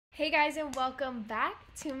Hey guys, and welcome back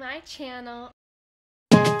to my channel.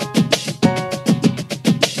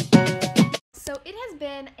 So it has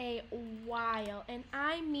been a while, and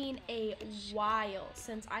I mean a while,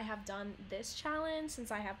 since I have done this challenge,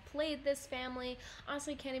 since I have played this family.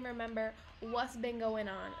 Honestly, can't even remember what's been going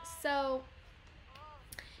on. So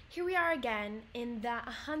here we are again in the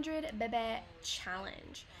 100 Bebe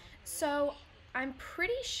challenge. So I'm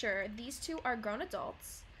pretty sure these two are grown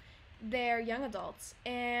adults. They're young adults,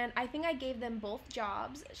 and I think I gave them both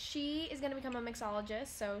jobs. She is going to become a mixologist,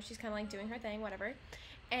 so she's kind of like doing her thing, whatever.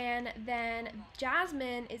 And then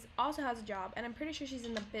Jasmine also has a job, and I'm pretty sure she's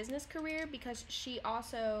in the business career because she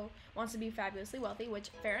also wants to be fabulously wealthy, which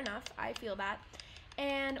fair enough, I feel that.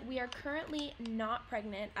 And we are currently not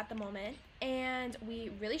pregnant at the moment, and we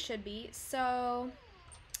really should be. So,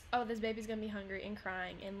 oh, this baby's gonna be hungry and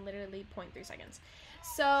crying in literally 0.3 seconds.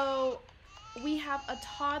 So we have a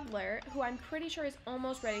toddler who I'm pretty sure is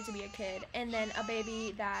almost ready to be a kid, and then a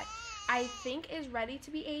baby that I think is ready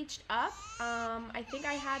to be aged up. I think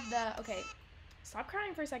I had okay, stop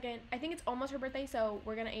crying for a second. I think it's almost her birthday, so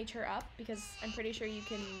we're gonna age her up because I'm pretty sure you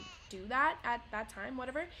can do that at that time,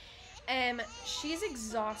 whatever. She's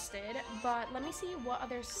exhausted, but let me see what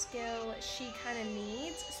other skill she kind of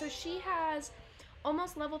needs. So she has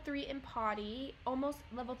almost level 3 in potty, almost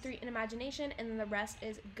level 3 in imagination, and then the rest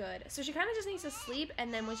is good. So she kind of just needs to sleep,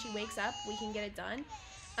 and then when she wakes up, we can get it done.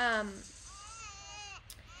 And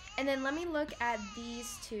then let me look at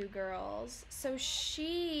these two girls. So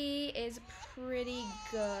she is pretty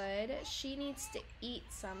good. She needs to eat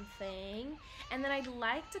something. And then I'd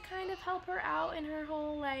like to kind of help her out in her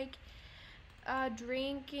whole, like,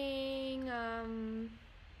 drinking,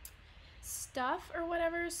 stuff or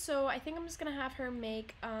whatever. So I think I'm just gonna have her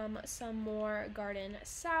make some more garden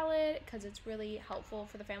salad, because it's really helpful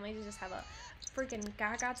for the family to just have a freaking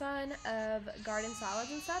ton of garden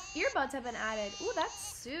salads and stuff. Earbuds have been added. Ooh, that's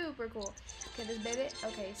super cool. Okay, this baby,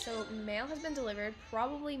 okay, so mail has been delivered,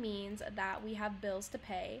 probably means that we have bills to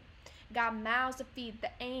pay. Got mouths to feed,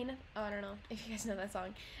 the ain't, oh, I don't know if you guys know that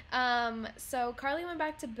song. So Carly went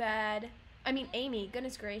back to bed. I mean Amy,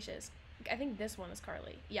 goodness gracious. I think this one is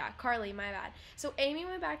Carly. Yeah, Carly, my bad. So Amy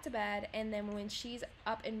went back to bed, and then when she's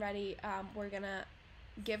up and ready, we're gonna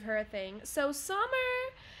give her a thing. So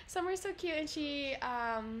Summer's so cute, and she,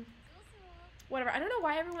 whatever. I don't know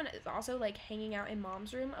why everyone is also, like, hanging out in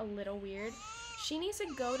mom's room. A little weird. She needs to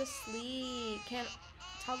go to sleep.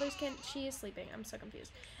 She is sleeping. I'm so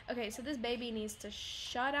confused. Okay, so this baby needs to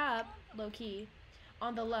shut up, low-key,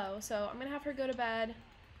 on the low. So I'm gonna have her go to bed.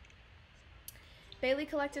 Baylee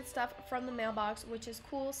collected stuff from the mailbox, which is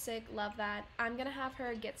cool, sick, love that. I'm gonna have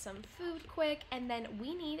her get some food quick, and then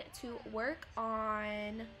we need to work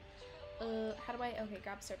on, how do I, okay,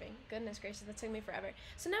 grab serving. Goodness gracious, that took me forever.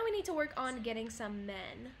 So now we need to work on getting some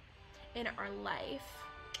men in our life.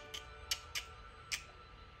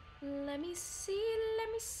 Let me see.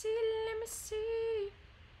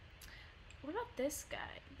 What about this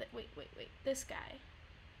guy? Wait, this guy.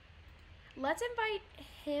 Let's invite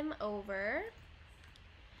him over.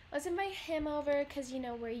 Because, you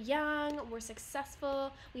know, we're young, we're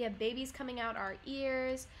successful, we have babies coming out our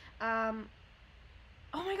ears. Oh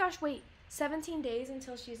my gosh, wait, 17 days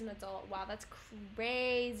until she's an adult. Wow, that's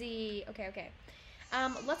crazy. Okay.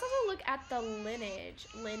 Let's also look at the lineage.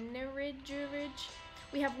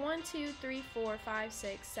 We have 1, 2, 3, 4, 5,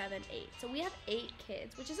 6, 7, 8. So we have 8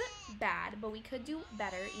 kids, which isn't bad, but we could do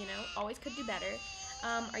better, you know, always could do better.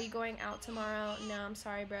 Are you going out tomorrow? No, I'm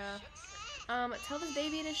sorry, bro. Tell this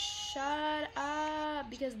baby to shut up,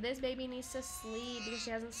 because this baby needs to sleep because she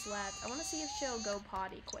hasn't slept. I want to see if she'll go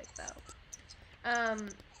potty quick, though.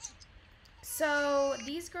 So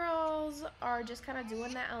these girls are just kind of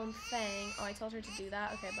doing their own thing. Oh, I told her to do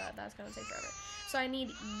that? Okay, but that's going to take forever. So I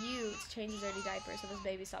need you to change his dirty diaper so this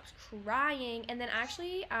baby stops crying, and then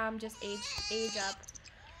actually, just age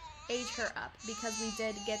her up, because we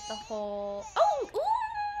did get the whole, oh, ooh!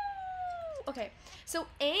 Okay, so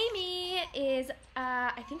Amy is,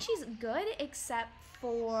 I think she's good except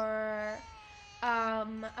for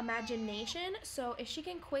imagination. So if she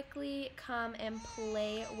can quickly come and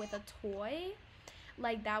play with a toy,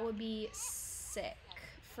 like, that would be sick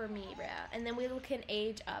for me, bruh. And then we can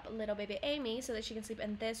age up little baby Amy so that she can sleep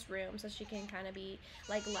in this room, so she can kind of be,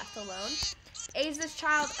 like, left alone. Age this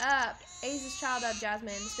child up, Jasmine.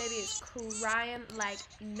 This baby is crying like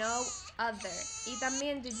no other. Y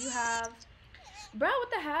también, did you have... Bro, what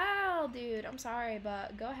the hell, dude? I'm sorry,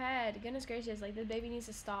 but go ahead. Goodness gracious, like, this baby needs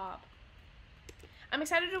to stop. I'm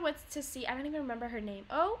excited to see. I don't even remember her name.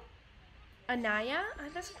 Oh, Anaya?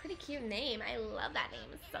 That's a pretty cute name. I love that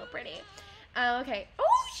name. It's so pretty. Okay.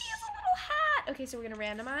 Oh, she has a little hat. that? Okay, so we're gonna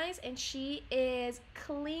randomize, and she is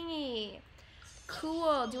clingy.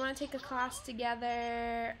 Cool. Do you want to take a class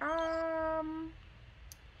together?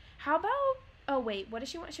 How about, oh wait, what does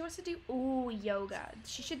she want? She wants to do, ooh, yoga.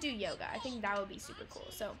 She should do yoga. I think that would be super cool.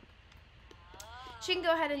 So she can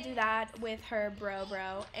go ahead and do that with her bro.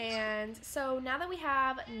 And so now that we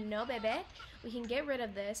have no bebe, we can get rid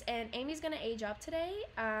of this. And Amy's gonna age up today,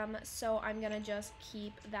 so I'm gonna just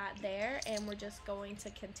keep that there, and we're just going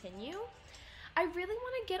to continue. I really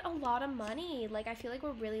want to get a lot of money. Like, I feel like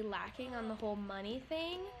we're really lacking on the whole money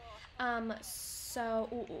thing. So,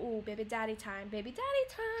 ooh, baby daddy time. Baby daddy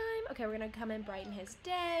time. Okay, we're going to come and brighten his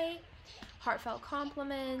day. Heartfelt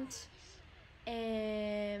compliment.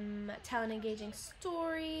 Tell an engaging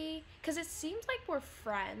story. Because it seems like we're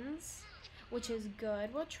friends, which is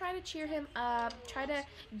good. We'll try to cheer him up. Try to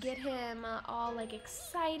get him all, like,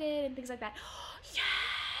 excited and things like that.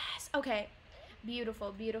 Yes! Okay.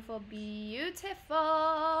 Beautiful, beautiful,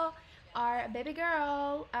 beautiful. Our baby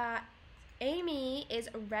girl, Amy, is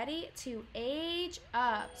ready to age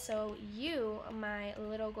up. So you, my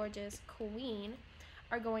little gorgeous queen,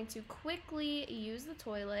 are going to quickly use the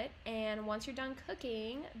toilet. And once you're done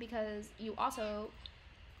cooking, because you also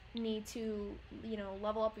need to, you know,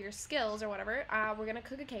 level up your skills or whatever, we're going to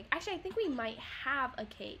cook a cake. Actually, I think we might have a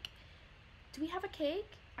cake. Do we have a cake?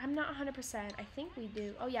 I'm not 100%. I think we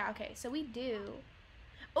do. Oh, yeah. Okay. So we do.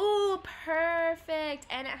 Oh, perfect.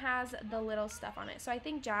 And it has the little stuff on it. So I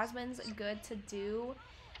think Jasmine's good to do.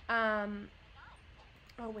 Oh,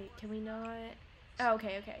 wait. Can we not? Oh,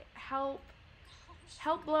 okay. Okay. Help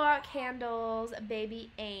blow out candles, baby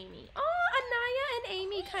Amy. Oh, Anaya and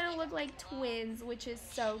Amy kind of look like twins, which is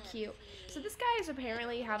so cute. So this guy is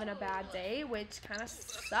apparently having a bad day, which kind of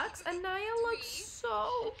sucks. Anaya looks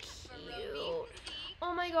so cute.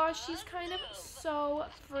 Oh my gosh, she's kind of so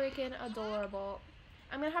freaking adorable.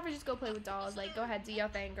 I'm gonna have her just go play with dolls. Like, go ahead, do your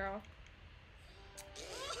thing, girl.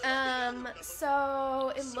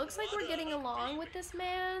 So it looks like we're getting along with this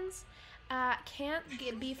man's. Can't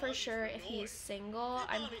be for sure if he's single.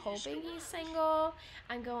 I'm hoping he's single.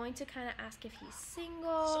 I'm going to kind of ask if he's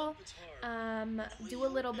single. Do a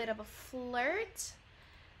little bit of a flirt.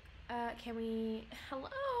 Can we, hello,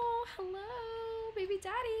 baby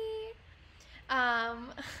daddy. Oh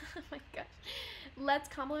my gosh. Let's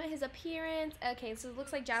compliment his appearance. Okay, so it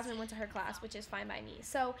looks like Jasmine went to her class, which is fine by me.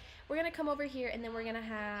 So we're gonna come over here, and then we're gonna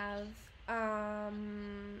have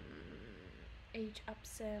age up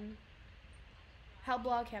sim. Help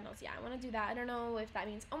blow out candles. Yeah, I want to do that. I don't know if that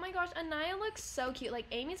means, oh my gosh, Anaya looks so cute. Like,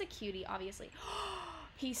 Amy's a cutie, obviously.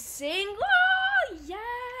 He's single.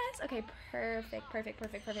 Yes. Okay, perfect.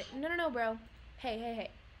 No, bro. Hey.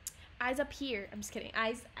 Eyes up here. I'm just kidding.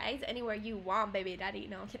 Eyes anywhere you want, baby daddy.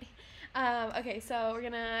 No, I'm kidding. Okay, so we're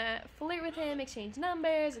gonna flirt with him, exchange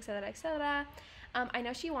numbers, etc. I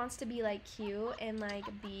know she wants to be like cute and like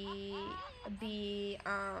be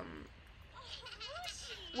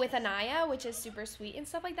with Anaya, which is super sweet and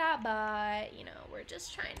stuff like that, but you know, we're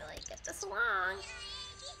just trying to like get this along.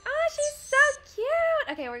 Oh, she's so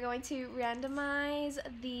cute. Okay, we're going to randomize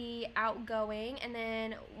the outgoing and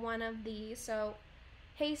then one of these. So,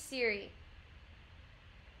 hey Siri,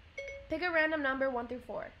 pick a random number 1 through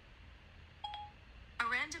 4. A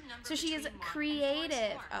random number. So she is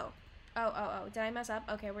creative. Oh, did I mess up?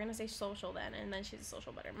 Okay, we're gonna say social then, and then she's a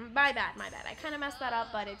social butter. My bad. I kind of messed that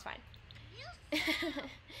up, but it's fine.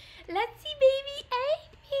 Let's see baby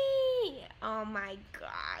Amy. Oh my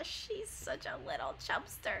gosh, she's such a little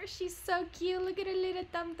chubster. She's so cute. Look at her little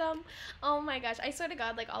thumb. Oh my gosh, I swear to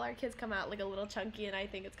God, like all our kids come out like a little chunky, and I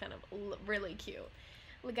think it's kind of really cute.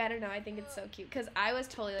 Like, I don't know, I think it's so cute, because I was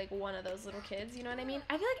totally like one of those little kids, you know what I mean?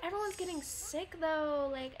 I feel like everyone's getting sick though,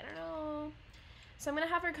 like, I don't know. So I'm gonna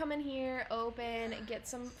have her come in here, open, get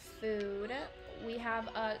some food. We have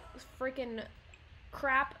a freaking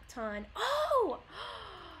crap ton. Oh!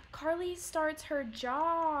 Carly starts her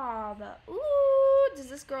job. Ooh, does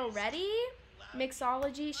this girl ready?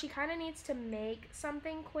 Mixology. She kind of needs to make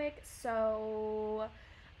something quick, so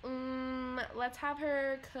let's have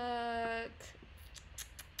her cook.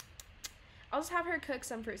 I'll just have her cook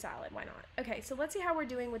some fruit salad. Why not? Okay, so let's see how we're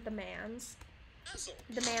doing with the mans.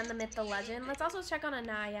 The man, the myth, the legend. Let's also check on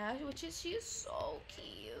Anaya, she's so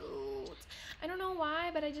cute. I don't know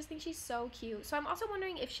why, but I just think she's so cute. So I'm also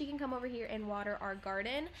wondering if she can come over here and water our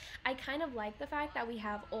garden. I kind of like the fact that we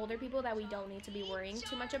have older people that we don't need to be worrying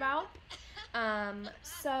too much about.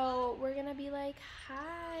 So we're gonna be like,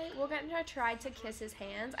 hi. We're gonna try to kiss his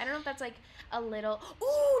hands. I don't know if that's like a little,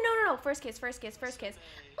 ooh, no. First kiss.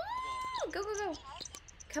 Ooh, go.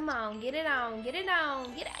 Come on, get it on.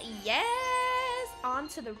 Yes. on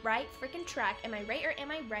to the right freaking track. Am I right or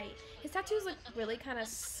am I right? His tattoos look really kind of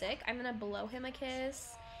sick. I'm gonna blow him a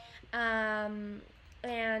kiss. And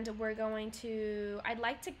we're going to, I'd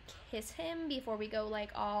like to kiss him before we go like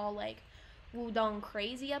all like woo-dong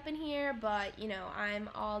crazy up in here, but you know, I'm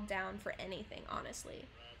all down for anything, honestly.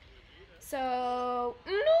 So,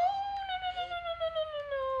 no, I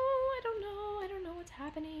don't know what's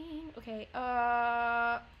happening. Okay,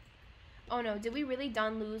 oh no, did we really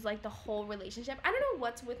done lose like the whole relationship? I don't know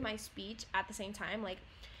what's with my speech at the same time. Like,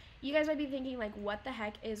 you guys might be thinking like, what the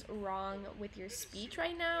heck is wrong with your speech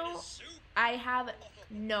right now? I have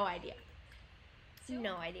no idea.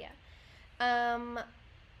 No idea.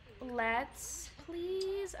 Let's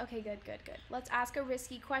please. Okay, good. Let's ask a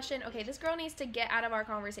risky question. Okay, this girl needs to get out of our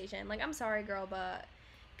conversation. Like, I'm sorry, girl, but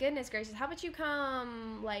goodness gracious, how about you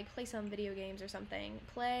come like play some video games or something?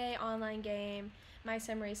 Play online game, my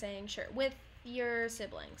sim racing, sure, with your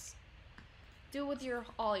siblings. Do it with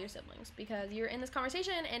all your siblings, because you're in this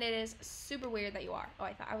conversation and it is super weird that you are. Oh,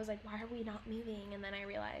 I was like, why are we not moving? And then I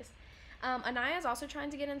realized Anaya's also trying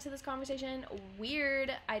to get into this conversation.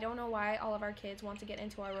 Weird. I don't know why all of our kids want to get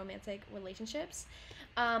into our romantic relationships.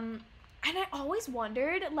 And I always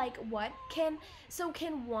wondered, like, can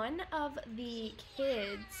one of the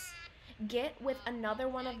kids get with another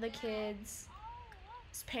one of the kids'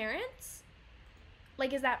 parents?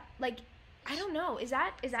 Like, is that, like, I don't know. Is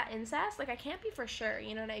that incest? Like, I can't be for sure.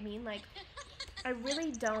 You know what I mean? Like, I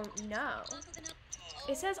really don't know.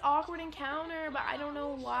 It says awkward encounter, but I don't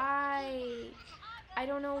know why.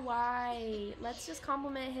 Let's just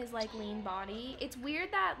compliment his, like, lean body. It's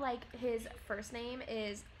weird that, like, his first name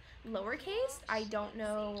is lowercase. I don't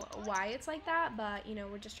know why it's like that, but, you know,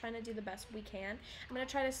 we're just trying to do the best we can. I'm going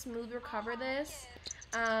to try to smooth recover this,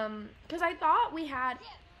 because I thought we had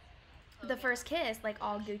the first kiss, like,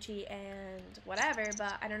 all Gucci and whatever,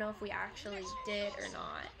 but I don't know if we actually did or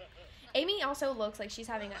not. Amy also looks like she's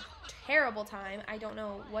having a terrible time. I don't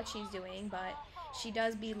know what she's doing, but she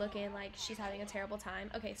does be looking like she's having a terrible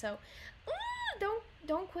time. Okay, so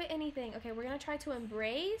don't quit anything. Okay, we're gonna try to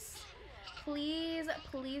embrace. Please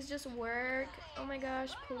just work. Oh my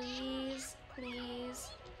gosh, please.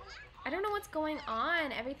 I don't know what's going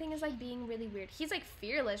on. Everything is like being really weird. He's like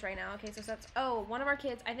fearless right now. Okay, so that's, oh, one of our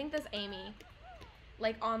kids, I think that's Amy,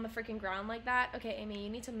 like on the freaking ground like that. Okay, Amy, you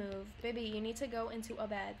need to move. Baby, you need to go into a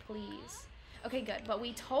bed, please. Okay, good. But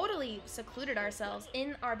we totally secluded ourselves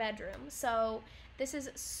in our bedroom, so this is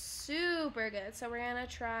super good. So we're gonna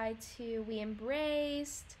try to, we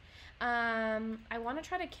embraced. I want to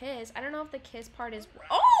try to kiss. I don't know if the kiss part is,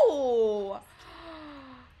 oh!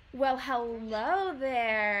 Well, hello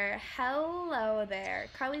there.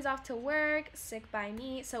 Carly's off to work, sick by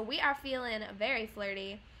me. So we are feeling very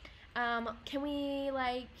flirty. Can we,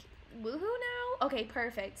 like, woohoo now? Okay,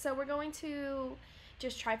 perfect. So we're going to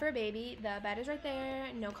just try for a baby. The bed is right there.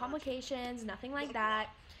 No complications, nothing like that.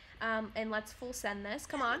 And let's full send this.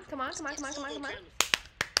 Come on.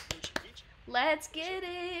 Let's get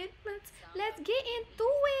it. Let's get into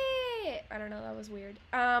it. I don't know, that was weird.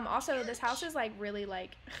 Also, this house is like really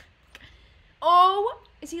like oh,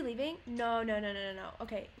 is he leaving? No.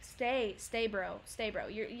 Okay, stay bro.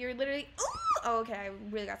 You're literally, oh, okay, I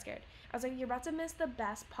really got scared. I was like, you're about to miss the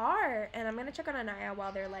best part. And I'm gonna check on Anaya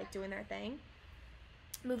while they're like doing their thing.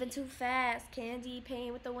 Moving too fast. Candy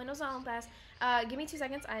paint with the windows on fast. Give me 2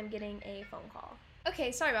 seconds. I'm getting a phone call.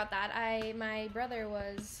 Okay, sorry about that. My brother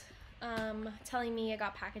was telling me I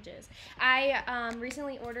got packages. I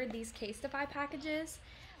recently ordered these Casetify packages.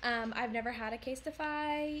 I've never had a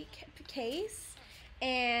Casetify case,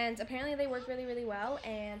 and apparently they work really, really well,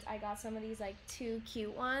 and I got some of these, like, 2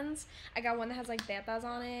 cute ones. I got one that has, like, tetas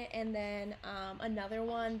on it, and then another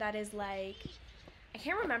one that is, like, I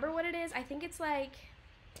can't remember what it is. I think it's, like,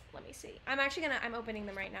 let me see. I'm opening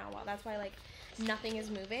them right now. Wow, that's why, like, nothing is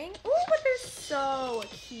moving. Ooh, but they're so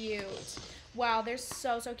cute. Wow, they're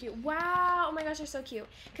so cute. Wow, oh my gosh, they're so cute.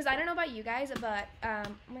 Because I don't know about you guys, but, oh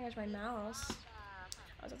my gosh, my mouse.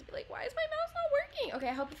 I was about to be like, why is my mouse not working?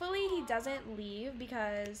 Okay, hopefully he doesn't leave,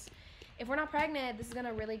 because if we're not pregnant, this is going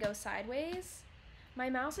to really go sideways. My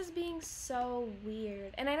mouse is being so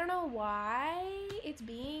weird. And I don't know why it's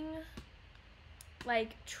being,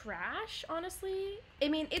 like, trash, honestly. I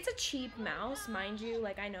mean, it's a cheap mouse, mind you.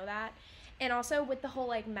 Like, I know that. And also with the whole,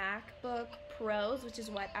 like, MacBook Pros, which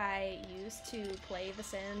is what I use to play The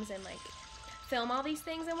Sims and, like, film all these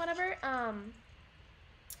things and whatever,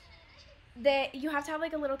 that you have to have,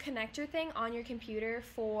 like, a little connector thing on your computer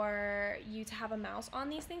for you to have a mouse on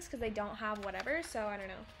these things, because they don't have whatever, so I don't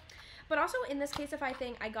know. But also in this Casetify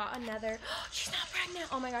thing, I got another, she's not pregnant,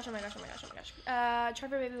 oh my gosh, try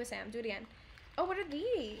for a baby with Sam, do it again. Oh, what are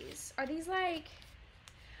these? Are these, like,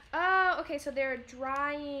 Oh, okay, so they're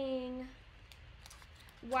drying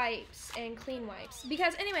wipes and clean wipes.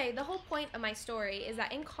 Because anyway, the whole point of my story is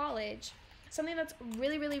that in college, something that's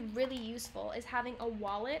really, really, really useful is having a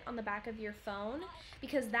wallet on the back of your phone,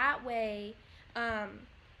 because that way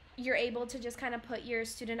you're able to just kind of put your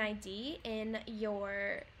student ID in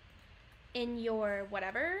your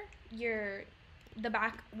whatever, the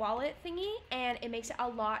back wallet thingy, and it makes it a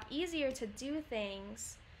lot easier to do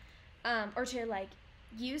things, or to like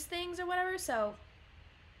use things or whatever. So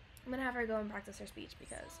I'm gonna have her go and practice her speech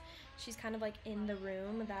because she's kind of like in the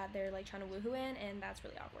room that they're like trying to woohoo in, and that's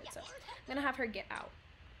really awkward. So I'm gonna have her get out.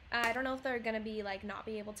 I don't know if they're gonna be like not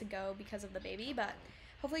be able to go because of the baby, but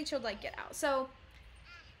hopefully she'll like get out. So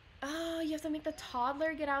oh, you have to make the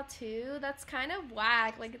toddler get out too? That's kind of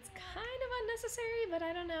whack. Like, it's kind of unnecessary, but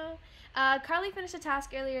I don't know. Carly finished a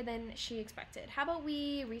task earlier than she expected. How about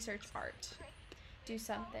we research art? Do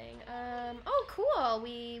something. Oh, cool.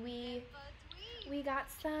 We got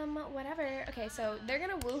some whatever. Okay, so they're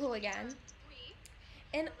gonna woohoo again.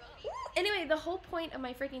 And anyway, the whole point of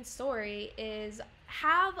my freaking story is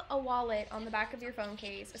have a wallet on the back of your phone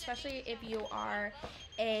case, especially if you are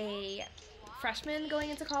a freshman going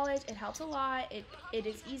into college. It helps a lot. It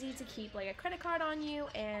is easy to keep like a credit card on you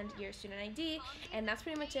and your student ID, and that's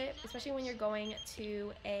pretty much it, especially when you're going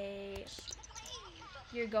to a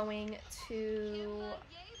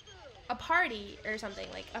party or something,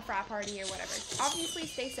 like a frat party or whatever. Obviously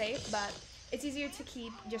stay safe, but it's easier to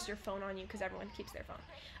keep just your phone on you because everyone keeps their phone.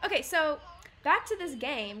 Okay, so back to this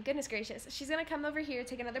game. Goodness gracious. She's gonna come over here,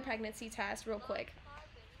 take another pregnancy test real quick,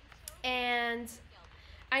 and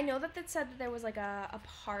I know that it said that there was like a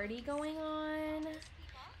party going on.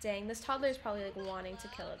 Dang, this toddler is probably like wanting to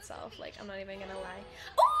kill itself. Like, I'm not even gonna lie.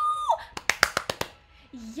 Oh!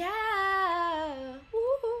 Yeah!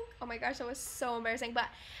 Woo! Oh my gosh, that was so embarrassing. But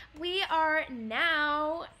we are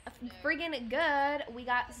now friggin' good. We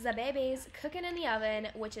got the babies cooking in the oven,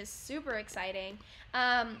 which is super exciting.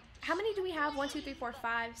 How many do we have? 1, 2, 3, 4,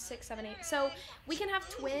 5, 6, 7, 8. So we can have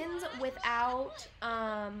twins without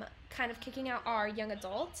kind of kicking out our young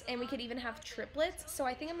adults, and we could even have triplets. So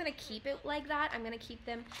I think I'm gonna keep it like that. I'm gonna keep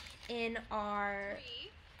them in our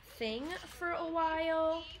thing for a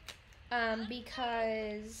while,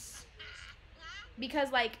 because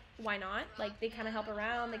like, why not? Like, they kind of help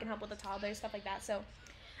around. They can help with the toddlers, stuff like that. So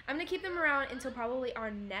I'm gonna keep them around until probably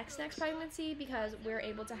our next pregnancy, because we're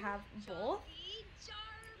able to have both.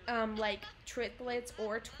 Like triplets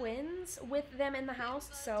or twins with them in the house,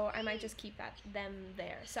 so I might just keep them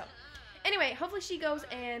there. So anyway, hopefully she goes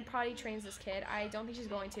and potty trains this kid. I don't think she's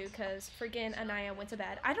going to, because freaking Anaya went to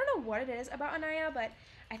bed. I don't know what it is about Anaya, but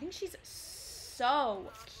I think she's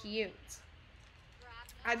so cute.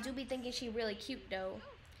 I do be thinking she's really cute though.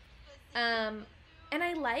 And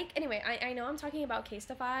I like, anyway, I know I'm talking about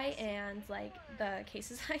Casetify and like the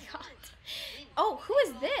cases I got. Oh, who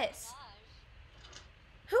is this?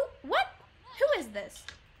 What? Who is this?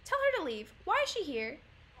 Tell her to leave. Why is she here?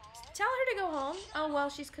 Tell her to go home. Oh, well,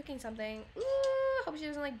 she's cooking something. Ooh, hope she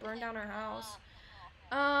doesn't, like, burn down her house.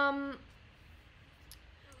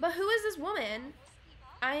 But who is this woman?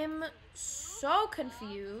 I am so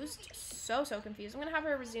confused. So confused. I'm going to have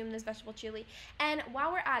her resume this vegetable chili. And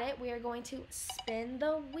while we're at it, we are going to spin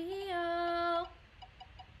the wheel.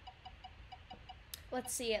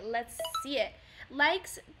 Let's see it. Let's see it.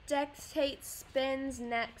 Likes, dictates, spins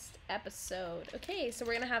next episode. Okay, so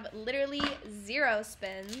we're gonna have literally 0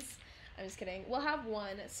 spins. I'm just kidding. We'll have 1.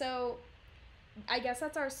 So I guess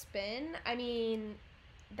that's our spin. I mean,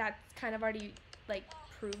 that's kind of already like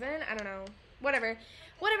proven. I don't know. Whatever.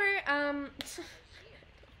 I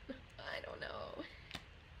don't know.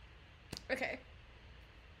 Okay.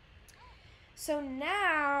 So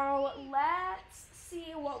now let's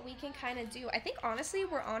see what we can kind of do. I think honestly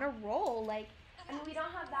we're on a roll. Like, I mean, we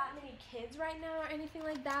don't have that many kids right now or anything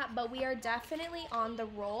like that, but we are definitely on the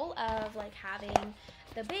roll of like having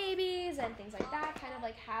the babies and things like that, kind of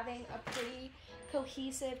like having a pretty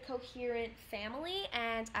cohesive, coherent family,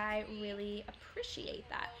 and I really appreciate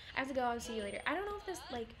that. I have to go and see you later. I don't know if this,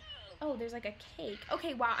 like, oh, there's like a cake.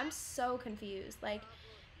 Okay, wow, I'm so confused. Like,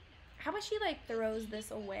 how about she like throws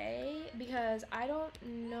this away, because I don't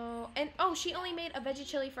know. And oh, she only made a veggie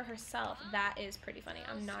chili for herself. That is pretty funny.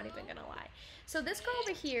 I'm not even gonna lie. So this girl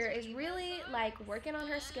over here is really like working on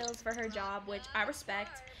her skills for her job, which I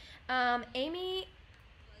respect. Amy,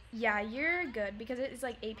 yeah, you're good, because it's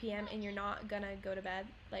like 8 p.m. and you're not gonna go to bed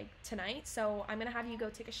like tonight. So I'm gonna have you go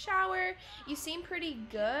take a shower. You seem pretty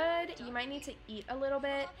good. You might need to eat a little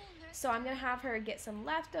bit. So I'm going to have her get some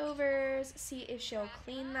leftovers, see if she'll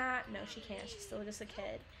clean that. No, she can't. She's still just a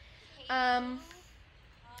kid.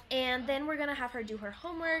 And then we're gonna have her do her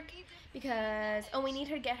homework because, oh, we need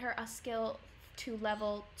her to get her a skill to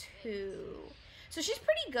level 2. So she's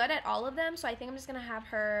pretty good at all of them, so I think I'm just gonna have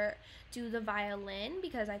her do the violin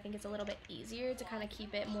because I think it's a little bit easier to kind of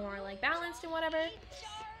keep it more like balanced and whatever.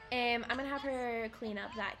 And I'm gonna have her clean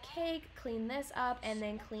up that cake, clean this up, and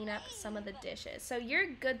then clean up some of the dishes. So you're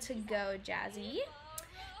good to go, Jazzy.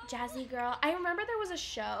 Jazzy girl. I remember there was a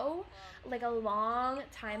show like a long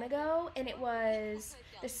time ago, and it was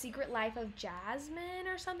The Secret Life of Jasmine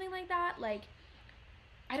or something like that. Like,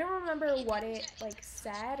 I don't remember what it like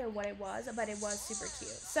said or what it was, but it was super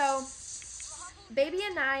cute. So baby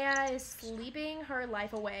Anaya is sleeping her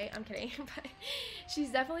life away. I'm kidding, but she's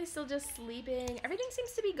definitely still just sleeping. Everything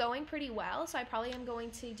seems to be going pretty well, so I probably am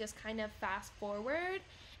going to just kind of fast forward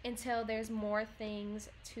until there's more things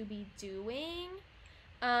to be doing.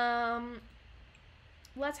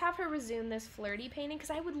 Let's have her resume this flirty painting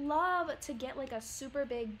because I would love to get like a super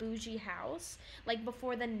big bougie house like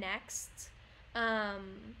before the next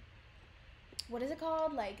what is it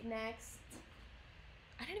called, like next,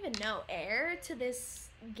 I don't even know, heir to this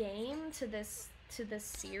game, to this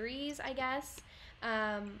series, I guess.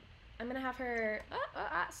 I'm gonna have her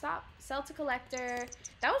stop, sell to collector.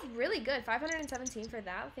 That was really good. 517 for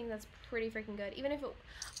that. I think that's pretty freaking good. Even if it,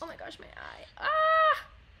 oh my gosh, my eye.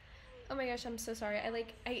 Oh my gosh, I'm so sorry. I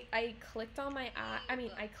clicked on my eye.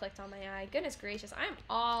 I clicked on my eye. Goodness gracious, I'm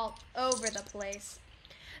all over the place.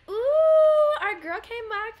 Ooh, our girl came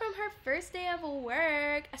back from her first day of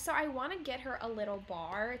work. So I want to get her a little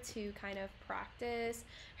bar to kind of practice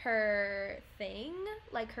her thing,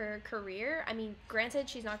 like her career. I mean, granted,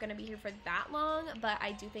 she's not going to be here for that long, but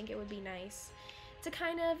I do think it would be nice to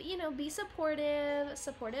kind of, you know, be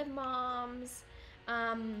supportive moms.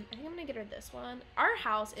 I think I'm going to get her this one. Our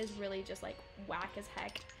house is really just like whack as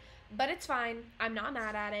heck, but it's fine. I'm not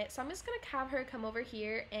mad at it. So I'm just going to have her come over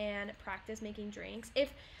here and practice making drinks.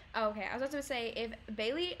 Okay, I was about to say, if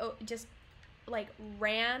Baylee just like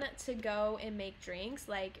ran to go and make drinks,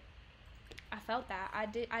 like I felt that. I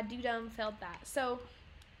felt that. So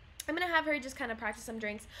I'm going to have her just kind of practice some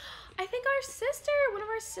drinks. I think one of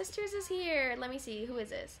our sisters is here. Let me see. Who is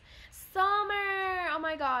this? Summer. Oh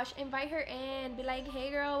my gosh. Invite her in. Be like,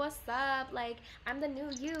 hey girl, what's up? Like, I'm the new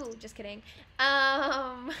you. Just kidding.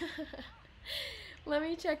 Let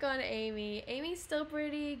me check on Amy. Amy's still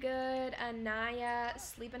pretty good. Anaya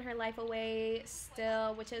sleeping her life away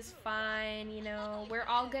still, which is fine. You know, we're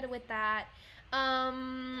all good with that.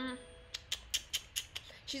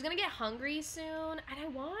 She's gonna get hungry soon, and I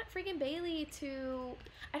want freaking Baylee to,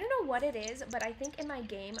 I don't know what it is, but I think in my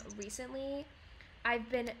game recently, I've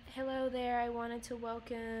been, hello there, I wanted to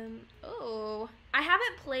welcome, oh, I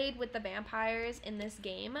haven't played with the vampires in this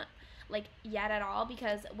game, like, yet at all,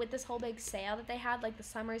 because with this whole big sale that they had, like the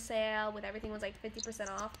summer sale, with everything was like 50%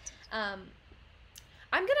 off, I'm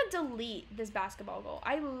gonna delete this basketball goal.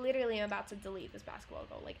 I literally am about to delete this basketball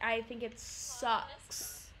goal. Like, I think it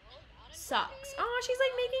sucks. Oh, she's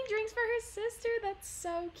like making drinks for her sister. That's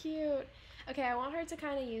so cute. Okay, I want her to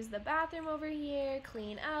kind of use the bathroom over here,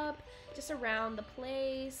 clean up, just around the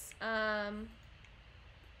place. I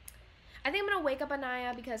think I'm gonna wake up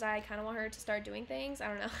Anaya because I kind of want her to start doing things. I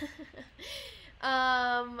don't know.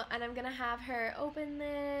 And I'm gonna have her open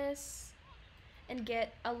this and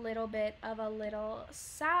get a little bit of a little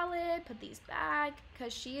salad, put these back,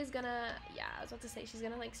 because she is gonna, yeah, I was about to say, she's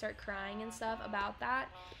gonna like start crying and stuff about that.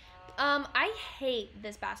 I hate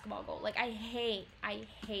this basketball goal. Like, I hate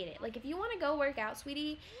it. Like, if you want to go work out,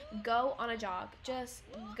 sweetie, go on a jog. Just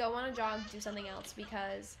go on a jog, do something else,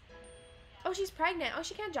 because, oh, she's pregnant. Oh,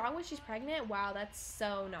 she can't jog when she's pregnant? Wow, that's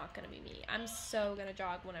so not gonna be me. I'm so gonna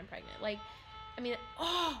jog when I'm pregnant. Like, I mean,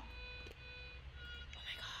 oh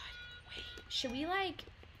my god, wait, should we, like,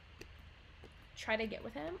 try to get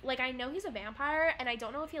with him? Like, I know he's a vampire, and I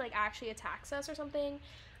don't know if he, like, actually attacks us or something,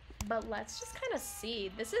 but let's just kind of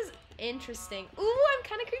see. This is interesting. Ooh, I'm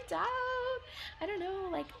kind of creeped out. I don't know,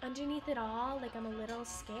 like, underneath it all, like, I'm a little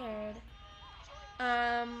scared.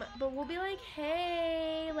 But we'll be like,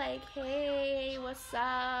 hey, what's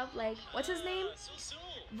up? Like, what's his name?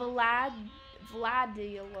 Vladolus.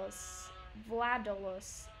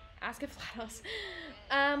 Ask if Vlados.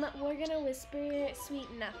 We're gonna whisper sweet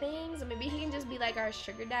nothings. Maybe he can just be like our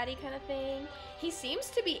sugar daddy kind of thing. He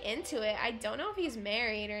seems to be into it. I don't know if he's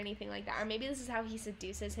married or anything like that. Or maybe this is how he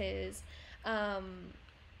seduces his, I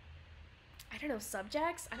don't know,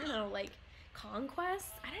 subjects. I don't know, like,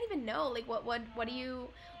 conquests. I don't even know. Like, what would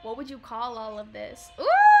you call all of this? Ooh,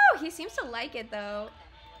 he seems to like it though.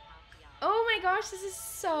 Oh my gosh, this is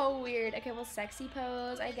so weird. Okay, we'll sexy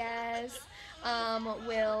pose, I guess.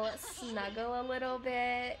 We'll snuggle a little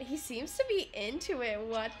bit. He seems to be into it.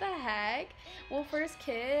 What the heck? We'll first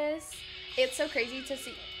kiss. It's so crazy to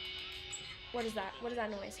see. What is that? What is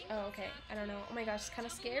that noise? Oh, okay. I don't know. Oh my gosh, it's kind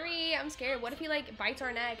of scary. I'm scared. What if he like bites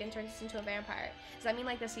our neck and turns us into a vampire? Does that mean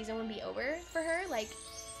like the season would be over for her? Like,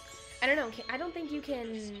 I don't know. I don't think you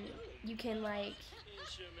can like,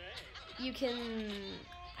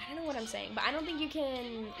 I don't know what I'm saying, but I don't think you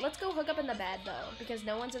can. Let's go hook up in the bed though, because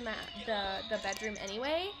no one's in the bedroom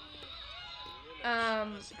anyway. Wow,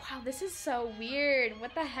 this is so weird.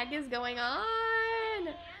 What the heck is going on?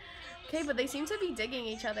 Okay, but they seem to be digging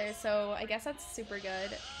each other, so I guess that's super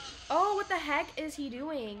good. Oh, what the heck is he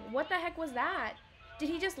doing? What the heck was that? Did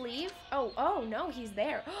he just leave? Oh no, he's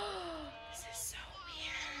there. This is so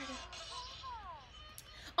weird.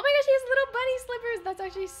 Oh my gosh, he has little bunny slippers. That's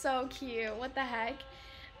actually so cute. What the heck?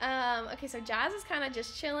 Okay, so Jazz is kind of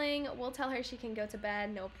just chilling. We'll tell her she can go to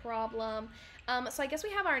bed, no problem. So I guess we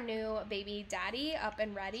have our new baby daddy up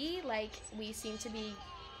and ready. Like, we seem to be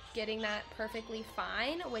getting that perfectly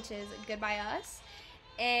fine, which is good by us.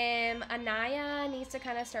 Anaya needs to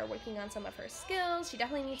kind of start working on some of her skills. She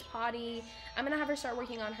definitely needs potty. I'm gonna have her start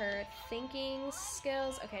working on her thinking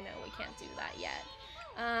skills. Okay, no, we can't do that yet.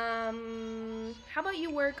 How about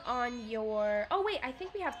you work on your, oh wait, I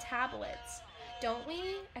think we have tablets, don't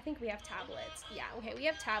we? I think we have tablets. Yeah, okay, we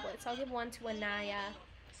have tablets. I'll give one to Anaya,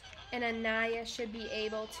 and Anaya should be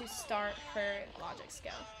able to start her logic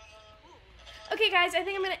skill. Okay, guys, I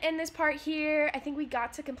think I'm going to end this part here. I think we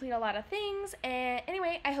got to complete a lot of things. And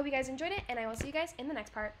anyway, I hope you guys enjoyed it, and I will see you guys in the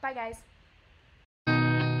next part. Bye, guys.